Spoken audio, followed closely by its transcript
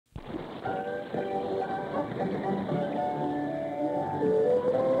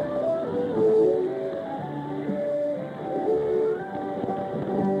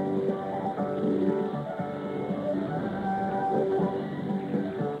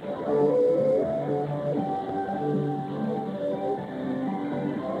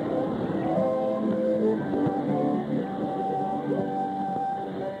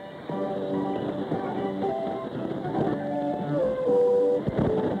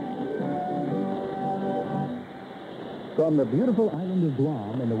From the beautiful island of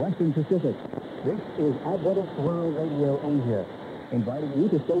Guam in the Western Pacific, this is Adventist World Radio Asia, inviting you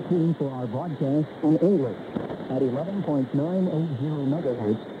to stay tuned for our broadcast in English at 11.980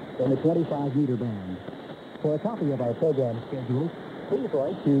 megahertz in the 25-meter band. For a copy of our program schedule, please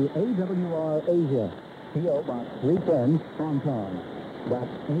write to AWR Asia, P.O. Box 310, Hong Kong.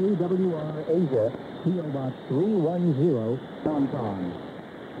 That's AWR Asia, P.O. Box 310, Hong Kong.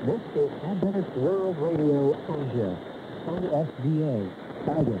 This is Adventist World Radio Asia, KSDA,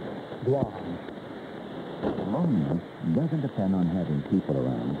 Agat, Guam. Loneliness doesn't depend on having people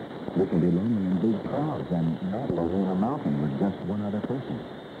around. We can be lonely in big crowds and not lonely in a mountain with just one other person.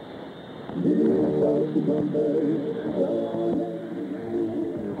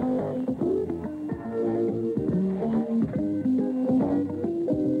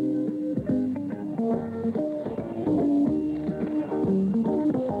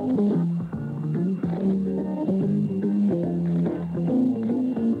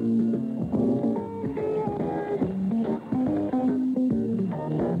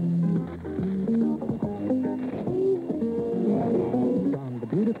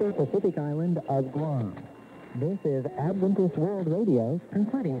 Pacific island of Guam. This is Adventist World Radio's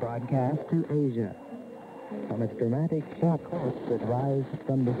concluding broadcast to Asia. From its dramatic sharp coasts that rise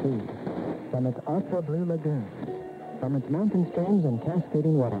from the sea, from its aqua-blue lagoons, from its mountain streams and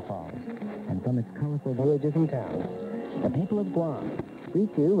cascading waterfalls, and from its colorful villages and towns, the people of Guam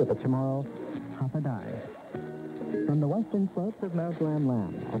greet you with a tomorrow Hapadai. From the western slopes of Mount Lam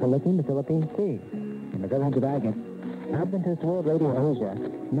Lam overlooking the Philippine Sea, in the village of Agat, Adventist World Radio Asia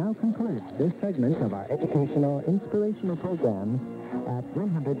now concludes this segment of our educational, inspirational programs at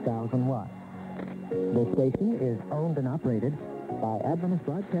 100,000 watts. This station is owned and operated by Adventist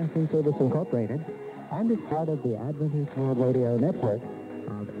Broadcasting Service Incorporated and is part of the Adventist World Radio Network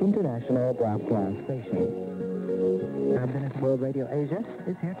of international broadcast stations. Adventist World Radio Asia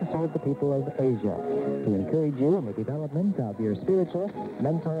is here to serve the people of Asia, to encourage you in the development of your spiritual,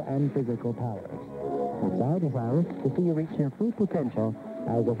 mental, and physical powers. It's our desire to see you reach your full potential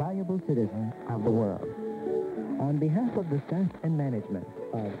as a valuable citizen of the world. On behalf of the staff and management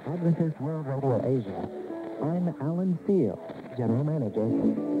of Adventist World Radio Asia, I'm Alan Steele, General Manager,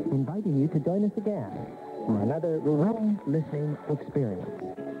 inviting you to join us again for another rewarding listening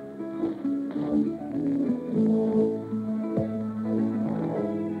experience.